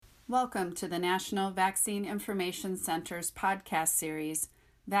Welcome to the National Vaccine Information Center's podcast series,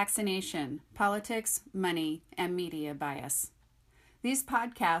 Vaccination, Politics, Money, and Media Bias. These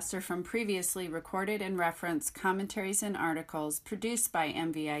podcasts are from previously recorded and referenced commentaries and articles produced by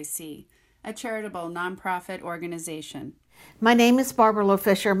MVIC, a charitable nonprofit organization. My name is Barbara Loe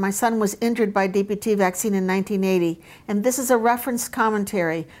Fisher. My son was injured by DPT vaccine in 1980, and this is a referenced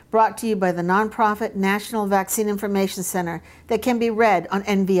commentary brought to you by the nonprofit National Vaccine Information Center that can be read on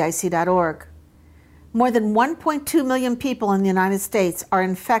nvic.org. More than 1.2 million people in the United States are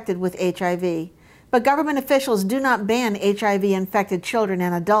infected with HIV, but government officials do not ban HIV-infected children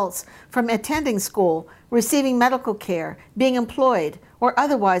and adults from attending school, receiving medical care, being employed, or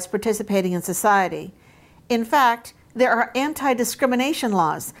otherwise participating in society. In fact, there are anti-discrimination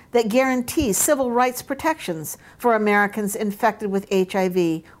laws that guarantee civil rights protections for Americans infected with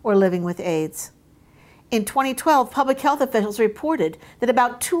HIV or living with AIDS. In 2012, public health officials reported that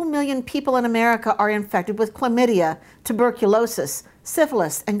about 2 million people in America are infected with chlamydia, tuberculosis,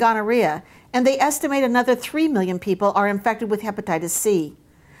 syphilis, and gonorrhea, and they estimate another 3 million people are infected with hepatitis C.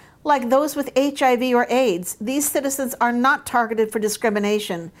 Like those with HIV or AIDS, these citizens are not targeted for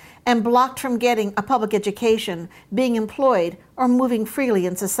discrimination and blocked from getting a public education, being employed, or moving freely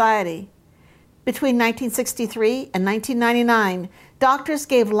in society. Between 1963 and 1999, doctors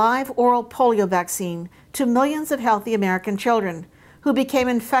gave live oral polio vaccine to millions of healthy American children who became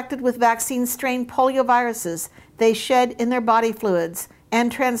infected with vaccine strain polioviruses they shed in their body fluids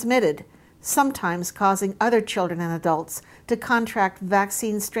and transmitted, sometimes causing other children and adults to contract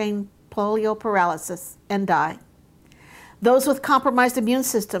vaccine strain polio paralysis and die. Those with compromised immune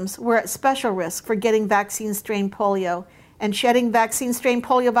systems were at special risk for getting vaccine strain polio and shedding vaccine strain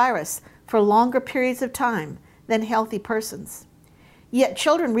poliovirus for longer periods of time than healthy persons. Yet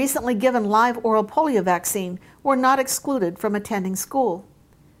children recently given live oral polio vaccine were not excluded from attending school.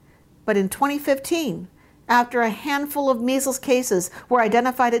 But in 2015, after a handful of measles cases were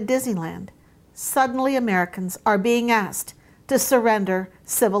identified at Disneyland, suddenly Americans are being asked to surrender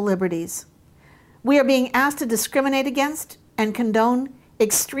civil liberties. We are being asked to discriminate against and condone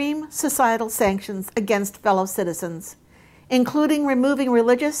extreme societal sanctions against fellow citizens, including removing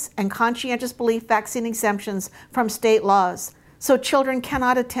religious and conscientious belief vaccine exemptions from state laws so children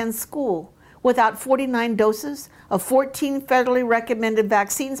cannot attend school without 49 doses of 14 federally recommended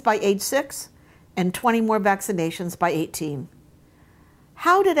vaccines by age 6 and 20 more vaccinations by 18.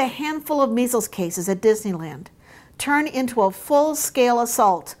 How did a handful of measles cases at Disneyland turn into a full-scale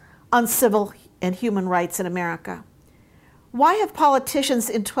assault on civil and human rights in America? Why have politicians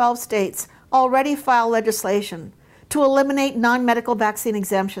in 12 states already filed legislation to eliminate non-medical vaccine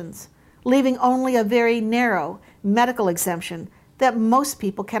exemptions, leaving only a very narrow medical exemption that most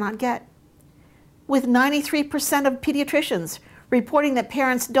people cannot get? With 93% of pediatricians reporting that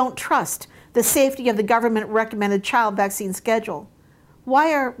parents don't trust the safety of the government-recommended child vaccine schedule,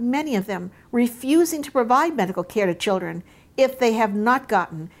 why are many of them refusing to provide medical care to children if they have not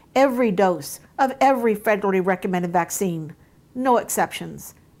gotten every dose of every federally recommended vaccine, no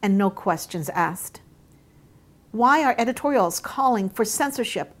exceptions, and no questions asked? Why are editorials calling for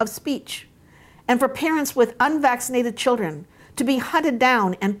censorship of speech and for parents with unvaccinated children to be hunted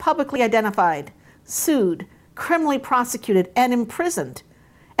down and publicly identified, sued, criminally prosecuted, and imprisoned,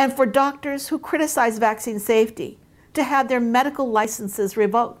 and for doctors who criticize vaccine safety to have their medical licenses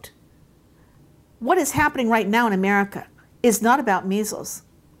revoked? What is happening right now in America is not about measles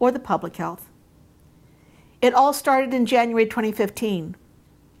or the public health. It all started in January 2015,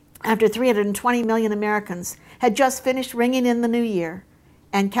 after 320 million Americans had just finished ringing in the new year,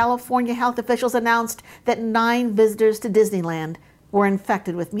 and California health officials announced that 9 visitors to Disneyland were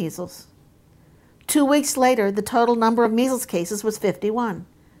infected with measles. 2 weeks later, the total number of measles cases was 51,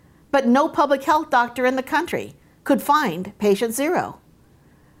 but no public health doctor in the country could find patient 0.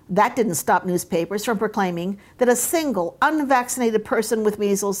 That didn't stop newspapers from proclaiming that a single unvaccinated person with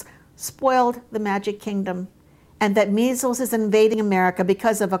measles spoiled the Magic Kingdom, and that measles is invading America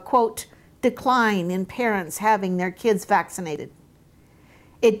because of a, quote, decline in parents having their kids vaccinated.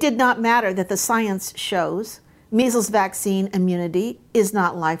 It did not matter that the science shows measles vaccine immunity is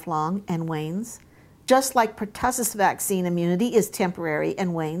not lifelong and wanes, just like pertussis vaccine immunity is temporary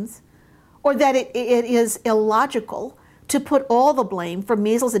and wanes, or that it is illogical to put all the blame for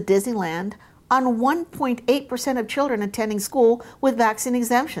measles at Disneyland on 1.8% of children attending school with vaccine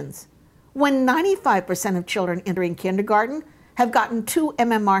exemptions, when 95% of children entering kindergarten have gotten 2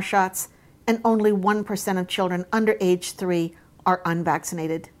 MMR shots and only 1% of children under age 3 are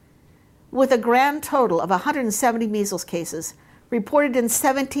unvaccinated. With a grand total of 170 measles cases reported in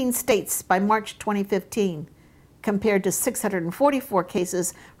 17 states by March 2015, compared to 644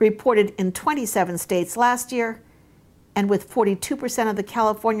 cases reported in 27 states last year, and with 42% of the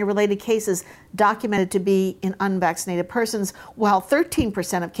California-related cases documented to be in unvaccinated persons, while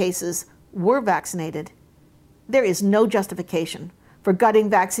 13% of cases were vaccinated. There is no justification for gutting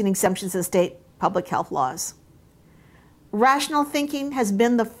vaccine exemptions in state public health laws. Rational thinking has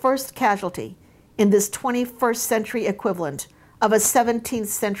been the first casualty in this 21st century equivalent of a 17th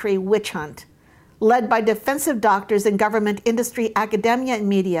century witch hunt, led by defensive doctors in government, industry, academia, and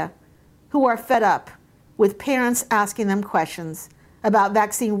media who are fed up with parents asking them questions about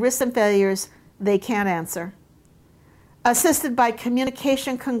vaccine risks and failures they can't answer. Assisted by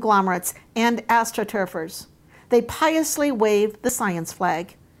communication conglomerates and astroturfers, they piously wave the science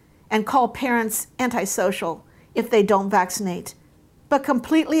flag and call parents antisocial if they don't vaccinate, but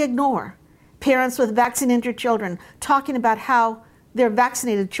completely ignore parents with vaccine-injured children talking about how their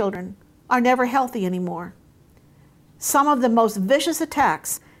vaccinated children are never healthy anymore. Some of the most vicious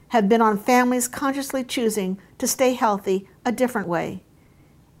attacks have been on families consciously choosing to stay healthy a different way,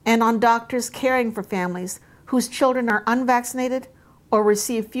 and on doctors caring for families whose children are unvaccinated or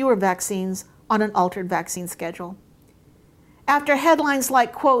receive fewer vaccines on an altered vaccine schedule. After headlines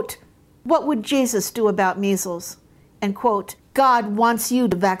like, quote, "What would Jesus do about measles?" and, quote, "God wants you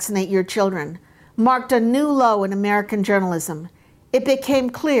to vaccinate your children," marked a new low in American journalism, it became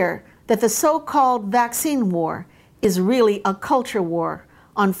clear that the so-called vaccine war is really a culture war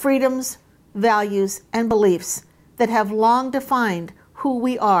on freedoms, values, and beliefs that have long defined who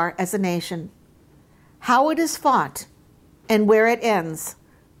we are as a nation. How it is fought and where it ends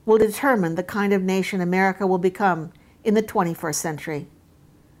will determine the kind of nation America will become in the 21st century.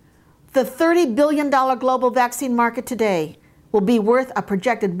 The $30 billion global vaccine market today will be worth a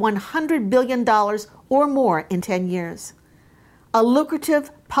projected $100 billion or more in 10 years. A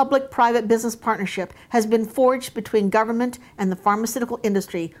lucrative public-private business partnership has been forged between government and the pharmaceutical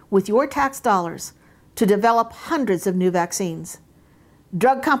industry with your tax dollars to develop hundreds of new vaccines.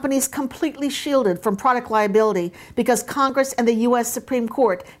 Drug companies completely shielded from product liability because Congress and the U.S. Supreme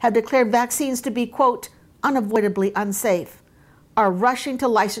Court have declared vaccines to be, quote, unavoidably unsafe, are rushing to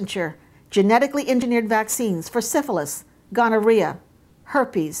licensure genetically engineered vaccines for syphilis, gonorrhea,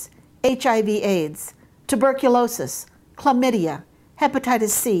 herpes, HIV/AIDS, tuberculosis, chlamydia, hepatitis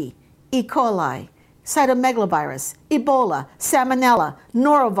C, E. coli, cytomegalovirus, Ebola, salmonella,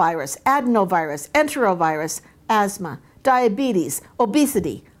 norovirus, adenovirus, enterovirus, asthma, diabetes,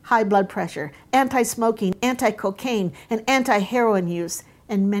 obesity, high blood pressure, anti-smoking, anti-cocaine, and anti-heroin use,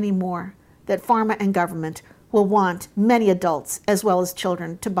 and many more that pharma and government will want many adults as well as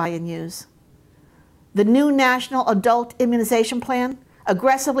children to buy and use. The new National Adult Immunization Plan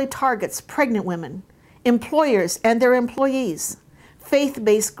aggressively targets pregnant women, employers and their employees,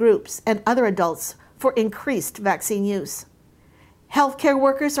 faith-based groups, and other adults for increased vaccine use. Healthcare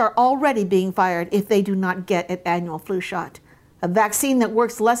workers are already being fired if they do not get an annual flu shot, a vaccine that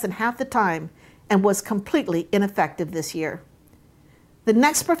works less than half the time and was completely ineffective this year. The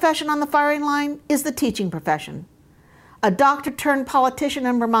next profession on the firing line is the teaching profession. A doctor-turned-politician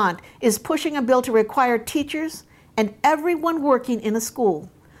in Vermont is pushing a bill to require teachers and everyone working in a school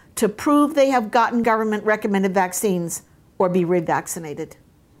to prove they have gotten government-recommended vaccines or be revaccinated.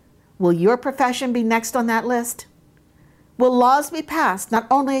 Will your profession be next on that list? Will laws be passed not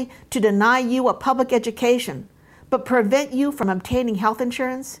only to deny you a public education, but prevent you from obtaining health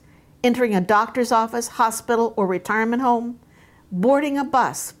insurance, entering a doctor's office, hospital, or retirement home, boarding a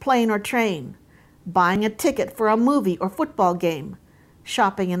bus, plane, or train, buying a ticket for a movie or football game,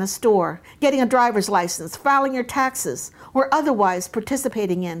 shopping in a store, getting a driver's license, filing your taxes, or otherwise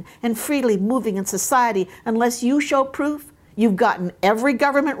participating in and freely moving in society unless you show proof you've gotten every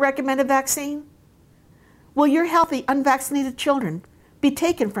government-recommended vaccine? Will your healthy, unvaccinated children be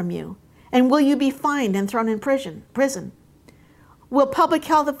taken from you, and will you be fined and thrown in prison? Will public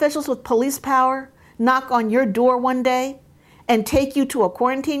health officials with police power knock on your door one day and take you to a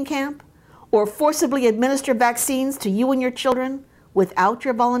quarantine camp, or forcibly administer vaccines to you and your children without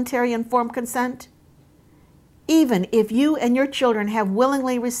your voluntary informed consent? Even if you and your children have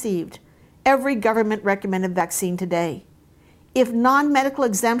willingly received every government-recommended vaccine today, if non-medical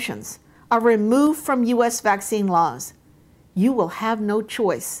exemptions are removed from U.S. vaccine laws, you will have no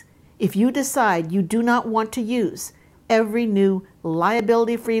choice if you decide you do not want to use every new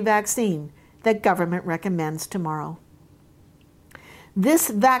liability-free vaccine that government recommends tomorrow. This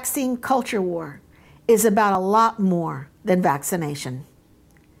vaccine culture war is about a lot more than vaccination.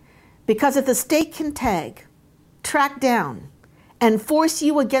 Because if the state can tag, track down, and force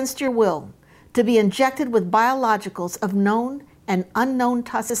you against your will to be injected with biologicals of known and unknown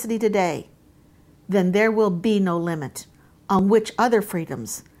toxicity today, then there will be no limit on which other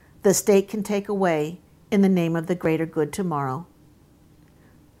freedoms the state can take away in the name of the greater good tomorrow.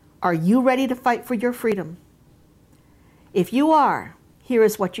 Are you ready to fight for your freedom? If you are, here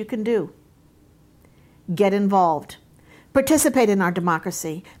is what you can do. Get involved. Participate in our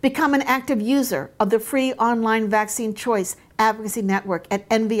democracy. Become an active user of the free online vaccine choice advocacy network at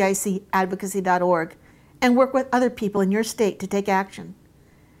nvicadvocacy.org and work with other people in your state to take action.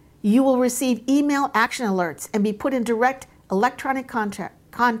 You will receive email action alerts and be put in direct electronic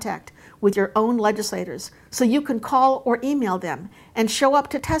contact with your own legislators so you can call or email them and show up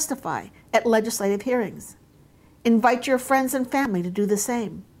to testify at legislative hearings. Invite your friends and family to do the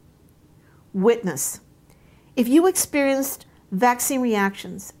same. Witness. If you experienced vaccine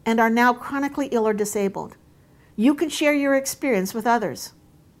reactions and are now chronically ill or disabled, you can share your experience with others.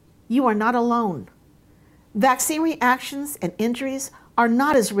 You are not alone. Vaccine reactions and injuries are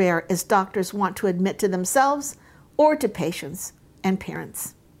not as rare as doctors want to admit to themselves or to patients and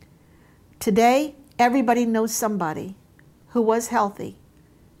parents. Today, everybody knows somebody who was healthy,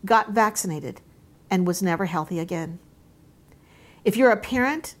 got vaccinated, and was never healthy again. If you're a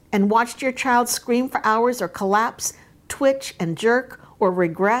parent and watched your child scream for hours or collapse, twitch and jerk, or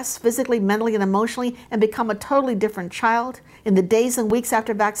regress physically, mentally, and emotionally and become a totally different child in the days and weeks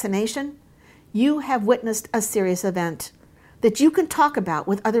after vaccination, you have witnessed a serious event that you can talk about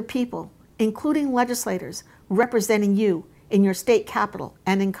with other people, including legislators representing you in your state capitol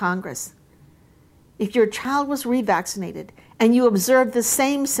and in Congress. If your child was revaccinated and you observed the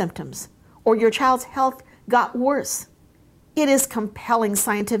same symptoms, or your child's health got worse, it is compelling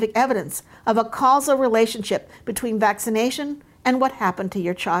scientific evidence of a causal relationship between vaccination and what happened to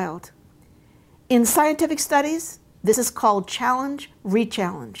your child. In scientific studies, this is called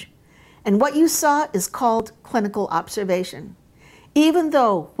challenge-rechallenge, and what you saw is called clinical observation. Even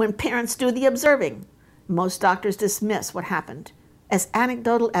though when parents do the observing, most doctors dismiss what happened as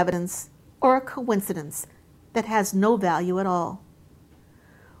anecdotal evidence or a coincidence that has no value at all.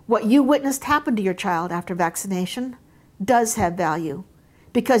 What you witnessed happen to your child after vaccination does have value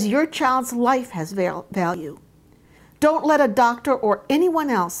because your child's life has value. Don't let a doctor or anyone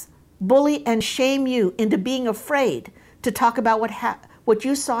else bully and shame you into being afraid to talk about what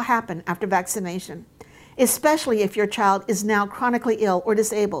you saw happen after vaccination, especially if your child is now chronically ill or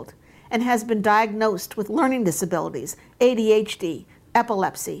disabled and has been diagnosed with learning disabilities, ADHD,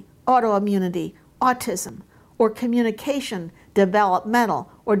 epilepsy, autoimmunity, autism, or communication,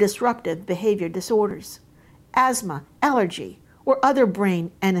 developmental, or disruptive behavior disorders, asthma, allergy, or other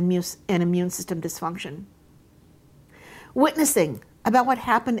brain and immune system dysfunction. Witnessing about what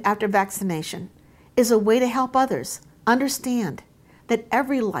happened after vaccination is a way to help others understand that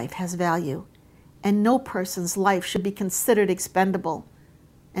every life has value and no person's life should be considered expendable,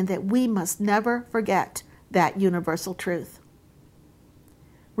 and that we must never forget that universal truth.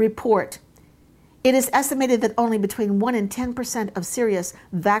 Report. It is estimated that only between 1 and 10% of serious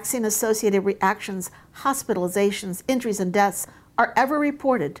vaccine-associated reactions, hospitalizations, injuries, and deaths are ever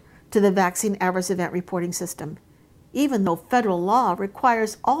reported to the Vaccine Adverse Event Reporting System, even though federal law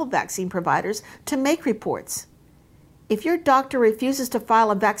requires all vaccine providers to make reports. If your doctor refuses to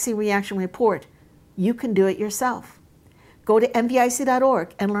file a vaccine reaction report, you can do it yourself. Go to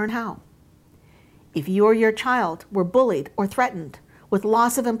nvic.org and learn how. If you or your child were bullied or threatened with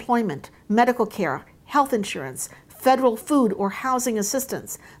loss of employment, medical care, health insurance, federal food or housing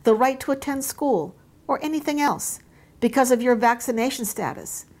assistance, the right to attend school, or anything else because of your vaccination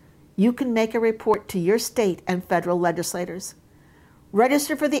status, you can make a report to your state and federal legislators.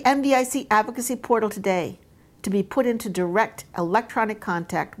 Register for the NVIC Advocacy Portal today to be put into direct electronic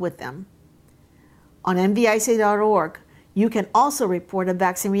contact with them. On nvic.org, you can also report a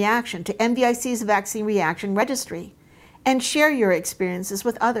vaccine reaction to NVIC's Vaccine Reaction Registry and share your experiences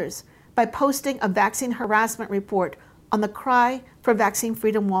with others by posting a vaccine harassment report on the Cry for Vaccine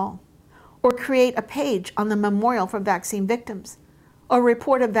Freedom wall, or create a page on the Memorial for Vaccine Victims, or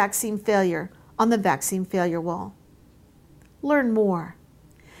report a vaccine failure on the Vaccine Failure Wall. Learn more.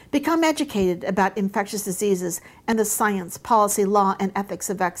 Become educated about infectious diseases and the science, policy, law, and ethics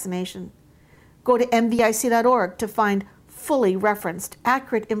of vaccination. Go to nvic.org to find fully referenced,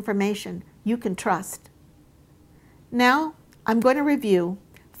 accurate information you can trust. Now, I'm going to review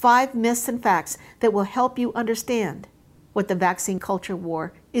 5 myths and facts that will help you understand what the vaccine culture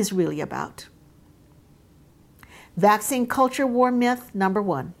war is really about. Vaccine culture war myth number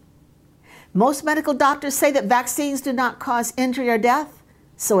 1. Most medical doctors say that vaccines do not cause injury or death,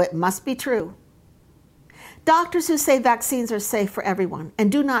 so it must be true. Doctors who say vaccines are safe for everyone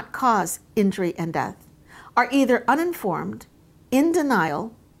and do not cause injury and death are either uninformed, in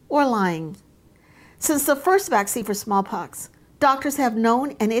denial, or lying. Since the first vaccine for smallpox, doctors have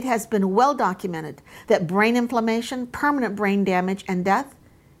known, and it has been well documented, that brain inflammation, permanent brain damage, and death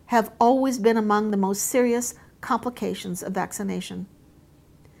have always been among the most serious complications of vaccination.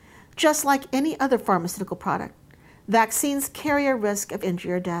 Just like any other pharmaceutical product, vaccines carry a risk of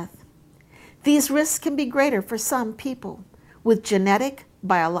injury or death. These risks can be greater for some people with genetic,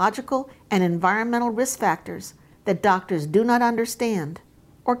 biological, and environmental risk factors that doctors do not understand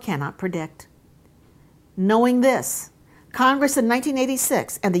or cannot predict. Knowing this, Congress in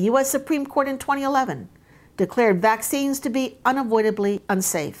 1986 and the U.S. Supreme Court in 2011 declared vaccines to be unavoidably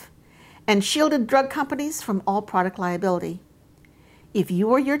unsafe and shielded drug companies from all product liability. If you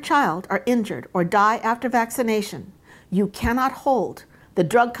or your child are injured or die after vaccination, you cannot hold the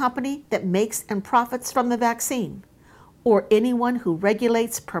drug company that makes and profits from the vaccine, or anyone who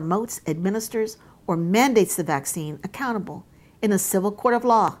regulates, promotes, administers, or mandates the vaccine accountable in a civil court of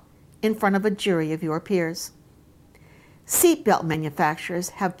law in front of a jury of your peers. Seatbelt manufacturers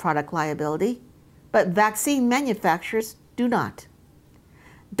have product liability, but vaccine manufacturers do not.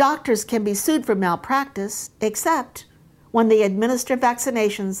 Doctors can be sued for malpractice, except when they administer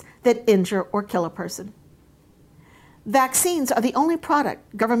vaccinations that injure or kill a person. Vaccines are the only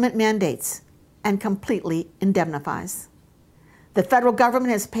product government mandates and completely indemnifies. The federal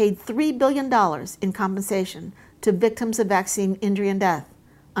government has paid $3 billion in compensation to victims of vaccine injury and death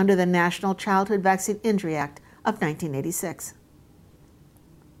under the National Childhood Vaccine Injury Act of 1986.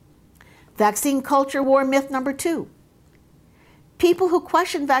 Vaccine culture war myth number 2. People who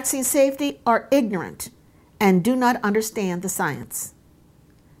question vaccine safety are ignorant and do not understand the science.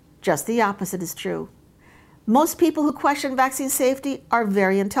 Just the opposite is true. Most people who question vaccine safety are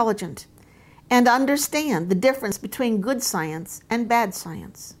very intelligent and understand the difference between good science and bad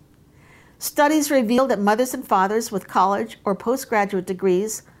science. Studies reveal that mothers and fathers with college or postgraduate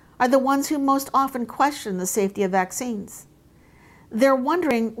degrees are the ones who most often question the safety of vaccines. They're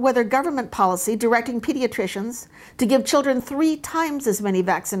wondering whether government policy directing pediatricians to give children 3 times as many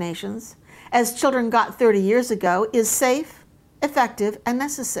vaccinations as children got 30 years ago is safe, effective, and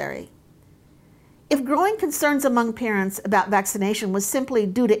necessary. If growing concerns among parents about vaccination was simply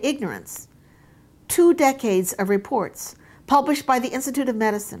due to ignorance, 2 decades of reports published by the Institute of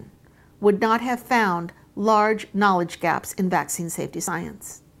Medicine would not have found large knowledge gaps in vaccine safety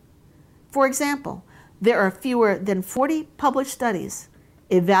science. For example, there are fewer than 40 published studies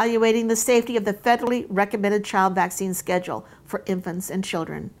evaluating the safety of the federally recommended child vaccine schedule for infants and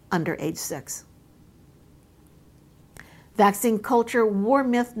children under age 6. Vaccine culture war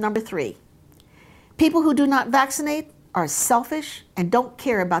myth number 3. People who do not vaccinate are selfish and don't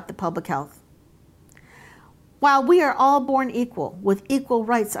care about the public health. While we are all born equal with equal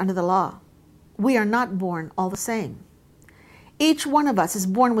rights under the law, we are not born all the same. Each one of us is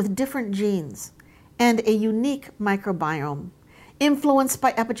born with different genes and a unique microbiome influenced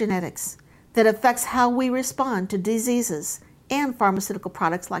by epigenetics that affects how we respond to diseases and pharmaceutical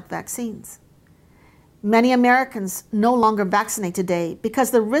products like vaccines. Many Americans no longer vaccinate today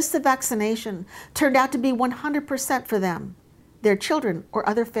because the risks of vaccination turned out to be 100% for them, their children, or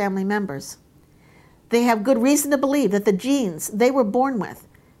other family members. They have good reason to believe that the genes they were born with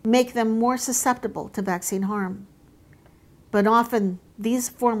make them more susceptible to vaccine harm. But often, these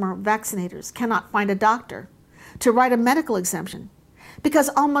former vaccinators cannot find a doctor to write a medical exemption because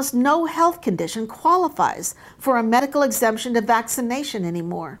almost no health condition qualifies for a medical exemption to vaccination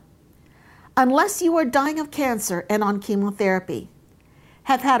anymore. Unless you are dying of cancer and on chemotherapy,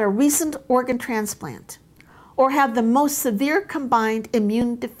 have had a recent organ transplant, or have the most severe combined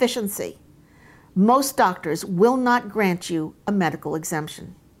immune deficiency, most doctors will not grant you a medical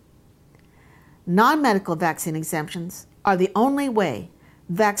exemption. Non-medical vaccine exemptions are the only way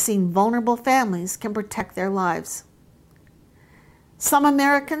vaccine-vulnerable families can protect their lives. Some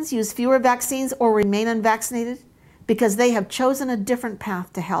Americans use fewer vaccines or remain unvaccinated because they have chosen a different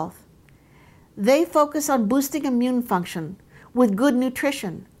path to health. They focus on boosting immune function with good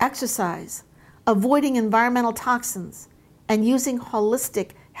nutrition, exercise, avoiding environmental toxins, and using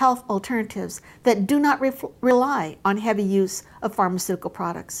holistic health alternatives that do not rely on heavy use of pharmaceutical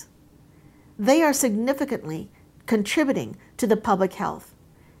products. They are significantly contributing to the public health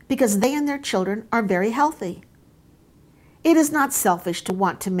because they and their children are very healthy. It is not selfish to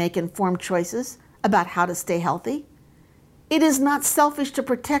want to make informed choices about how to stay healthy. It is not selfish to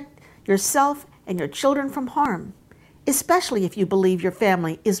protect yourself and your children from harm, especially if you believe your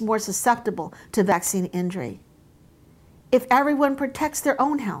family is more susceptible to vaccine injury. If everyone protects their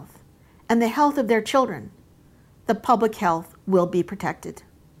own health and the health of their children, the public health will be protected.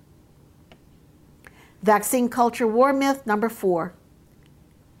 Vaccine culture war myth number 4.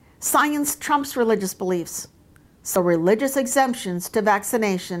 Science trumps religious beliefs, so religious exemptions to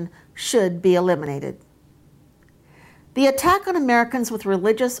vaccination should be eliminated. The attack on Americans with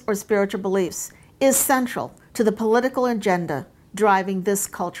religious or spiritual beliefs is central to the political agenda driving this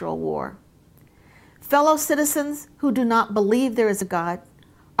cultural war. Fellow citizens who do not believe there is a God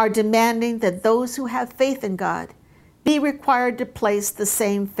are demanding that those who have faith in God be required to place the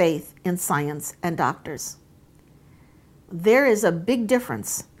same faith in science and doctors. There is a big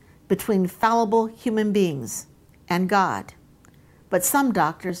difference between fallible human beings and God, but some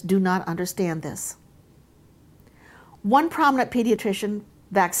doctors do not understand this. One prominent pediatrician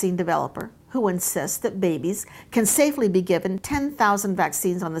vaccine developer who insists that babies can safely be given 10,000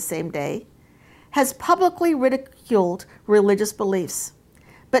 vaccines on the same day has publicly ridiculed religious beliefs,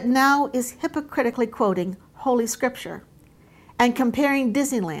 but now is hypocritically quoting Holy Scripture and comparing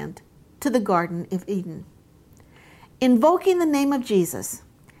Disneyland to the Garden of Eden. Invoking the name of Jesus,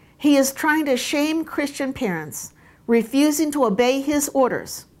 he is trying to shame Christian parents refusing to obey his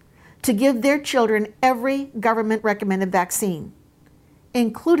orders to give their children every government-recommended vaccine,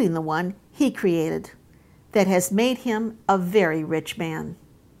 including the one he created that has made him a very rich man.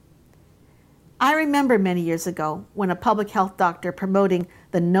 I remember many years ago when a public health doctor promoting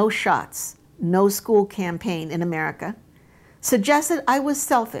the No Shots, No School campaign in America suggested I was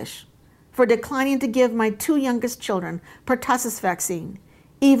selfish for declining to give my 2 youngest children pertussis vaccine,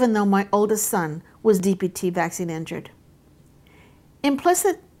 even though my oldest son was DPT vaccine injured.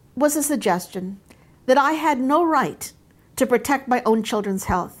 Implicit was a suggestion that I had no right to protect my own children's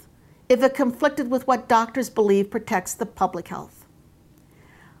health if it conflicted with what doctors believe protects the public health.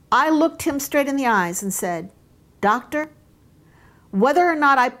 I looked him straight in the eyes and said, "Doctor, whether or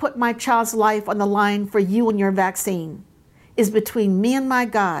not I put my child's life on the line for you and your vaccine is between me and my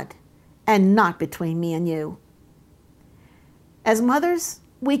God and not between me and you." As mothers,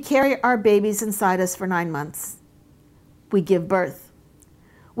 we carry our babies inside us for 9 months. We give birth.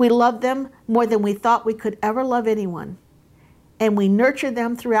 We love them more than we thought we could ever love anyone. And we nurture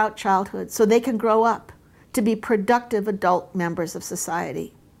them throughout childhood so they can grow up to be productive adult members of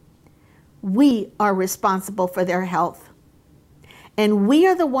society. We are responsible for their health. And we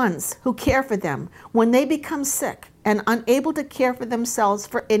are the ones who care for them when they become sick and unable to care for themselves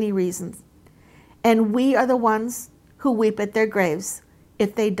for any reason. And we are the ones who weep at their graves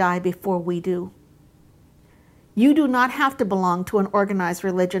if they die before we do. You do not have to belong to an organized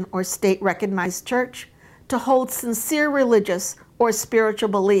religion or state-recognized church to hold sincere religious or spiritual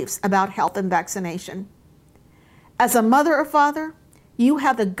beliefs about health and vaccination. As a mother or father, you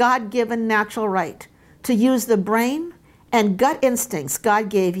have the God-given natural right to use the brain and gut instincts God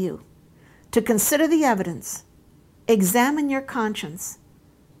gave you to consider the evidence, examine your conscience,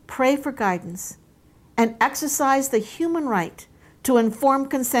 pray for guidance, and exercise the human right to informed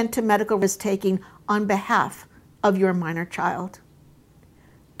consent to medical risk-taking on behalf of your minor child.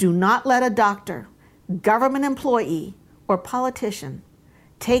 Do not let a doctor, government employee, or politician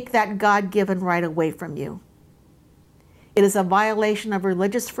take that God-given right away from you. It is a violation of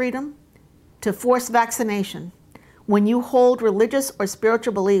religious freedom to force vaccination when you hold religious or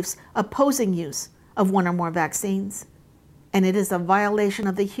spiritual beliefs opposing use of one or more vaccines. And it is a violation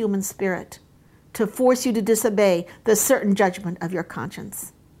of the human spirit to force you to disobey the certain judgment of your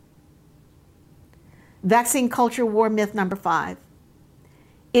conscience. Vaccine culture war myth number 5.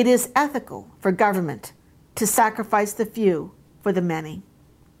 It is ethical for government to sacrifice the few for the many.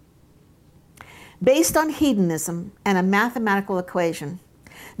 Based on hedonism and a mathematical equation,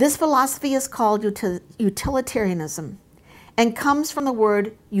 this philosophy is called utilitarianism and comes from the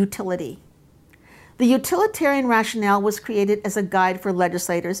word utility. The utilitarian rationale was created as a guide for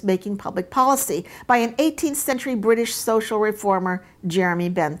legislators making public policy by an 18th century British social reformer, Jeremy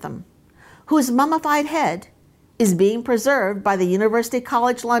Bentham, whose mummified head is being preserved by the University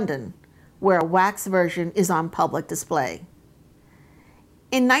College London, where a wax version is on public display.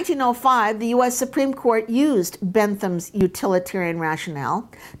 In 1905, the U.S. Supreme Court used Bentham's utilitarian rationale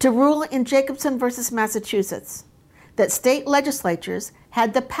to rule in Jacobson versus Massachusetts that state legislatures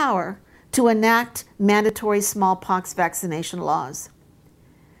had the power to enact mandatory smallpox vaccination laws.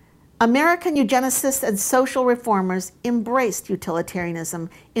 American eugenicists and social reformers embraced utilitarianism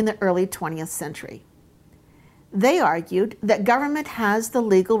in the early 20th century. They argued that government has the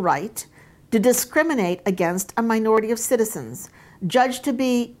legal right to discriminate against a minority of citizens judged to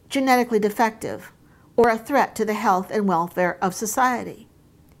be genetically defective or a threat to the health and welfare of society.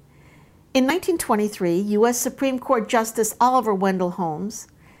 In 1923, U.S. Supreme Court Justice Oliver Wendell Holmes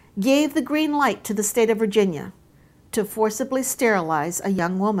gave the green light to the state of Virginia to forcibly sterilize a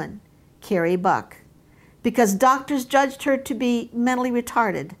young woman, Carrie Buck, because doctors judged her to be mentally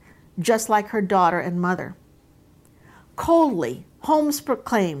retarded just like her daughter and mother. Coldly, Holmes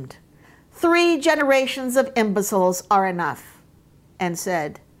proclaimed, "3 generations of imbeciles are enough," and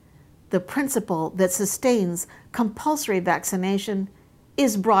said, "The principle that sustains compulsory vaccination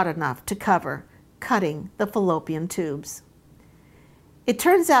is broad enough to cover cutting the fallopian tubes." It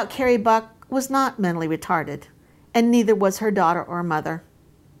turns out Carrie Buck was not mentally retarded, and neither was her daughter or mother.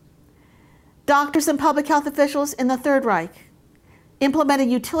 Doctors and public health officials in the Third Reich implemented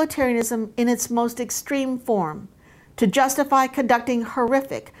utilitarianism in its most extreme form to justify conducting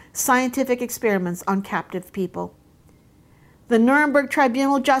horrific scientific experiments on captive people. The Nuremberg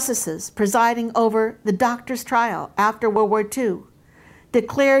Tribunal justices presiding over the doctor's trial after World War II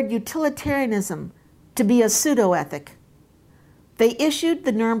declared utilitarianism to be a pseudo-ethic. They issued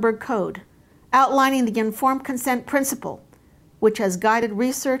the Nuremberg Code, outlining the informed consent principle, which has guided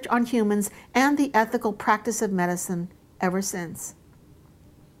research on humans and the ethical practice of medicine ever since.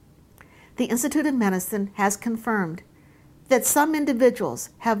 The Institute of Medicine has confirmed that some individuals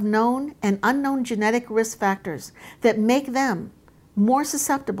have known and unknown genetic risk factors that make them more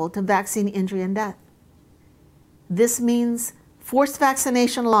susceptible to vaccine injury and death. This means forced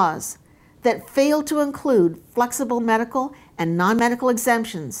vaccination laws that fail to include flexible medical and non-medical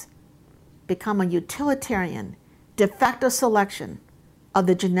exemptions become a utilitarian, de facto selection of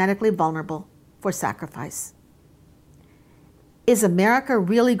the genetically vulnerable for sacrifice. Is America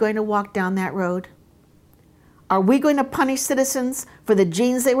really going to walk down that road? Are we going to punish citizens for the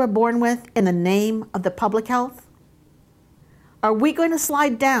genes they were born with in the name of the public health? Are we going to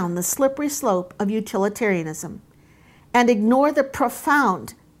slide down the slippery slope of utilitarianism and ignore the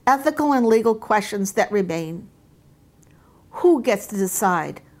profound ethical and legal questions that remain? Who gets to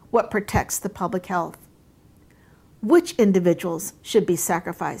decide what protects the public health? Which individuals should be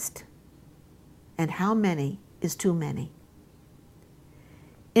sacrificed? And how many is too many?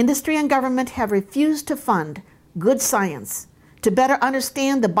 Industry and government have refused to fund good science to better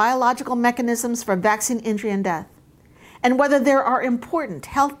understand the biological mechanisms for vaccine injury and death, and whether there are important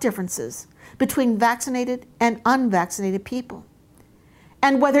health differences between vaccinated and unvaccinated people,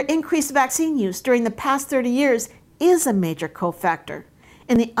 and whether increased vaccine use during the past 30 years is a major cofactor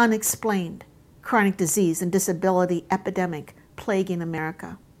in the unexplained chronic disease and disability epidemic plaguing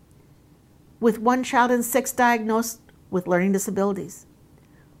America. With 1 child in 6 diagnosed with learning disabilities,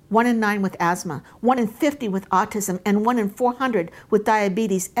 1 in 9 with asthma, 1 in 50 with autism, and 1 in 400 with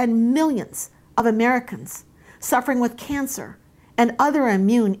diabetes, and millions of Americans suffering with cancer and other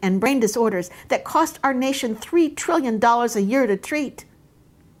immune and brain disorders that cost our nation $3 trillion a year to treat.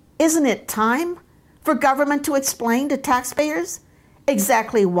 Isn't it time for government to explain to taxpayers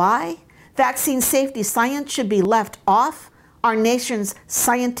exactly why vaccine safety science should be left off our nation's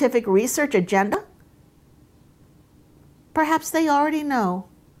scientific research agenda? Perhaps they already know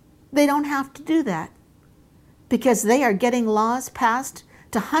they don't have to do that because they are getting laws passed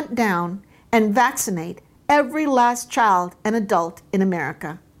to hunt down and vaccinate every last child and adult in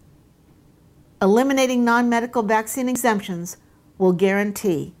America. Eliminating non-medical vaccine exemptions will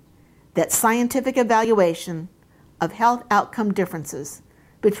guarantee that scientific evaluation of health outcome differences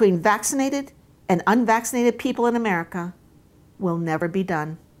between vaccinated and unvaccinated people in America will never be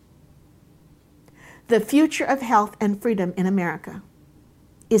done. The future of health and freedom in America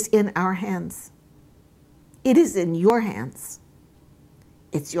is in our hands. It is in your hands.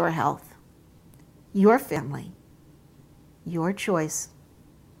 It's your health, your family, your choice.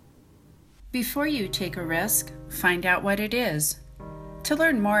 Before you take a risk, find out what it is. To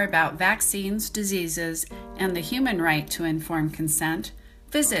learn more about vaccines, diseases, and the human right to informed consent,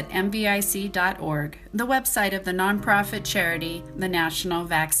 visit nvic.org, the website of the nonprofit charity, the National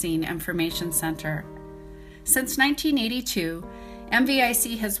Vaccine Information Center. Since 1982,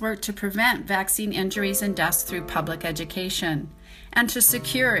 NVIC has worked to prevent vaccine injuries and deaths through public education and to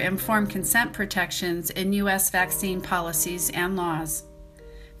secure informed consent protections in U.S. vaccine policies and laws.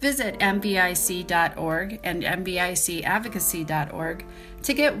 Visit nvic.org and nvicadvocacy.org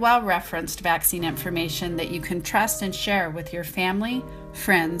to get well-referenced vaccine information that you can trust and share with your family,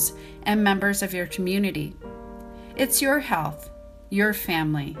 friends, and members of your community. It's your health, your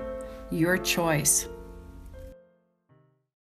family, your choice.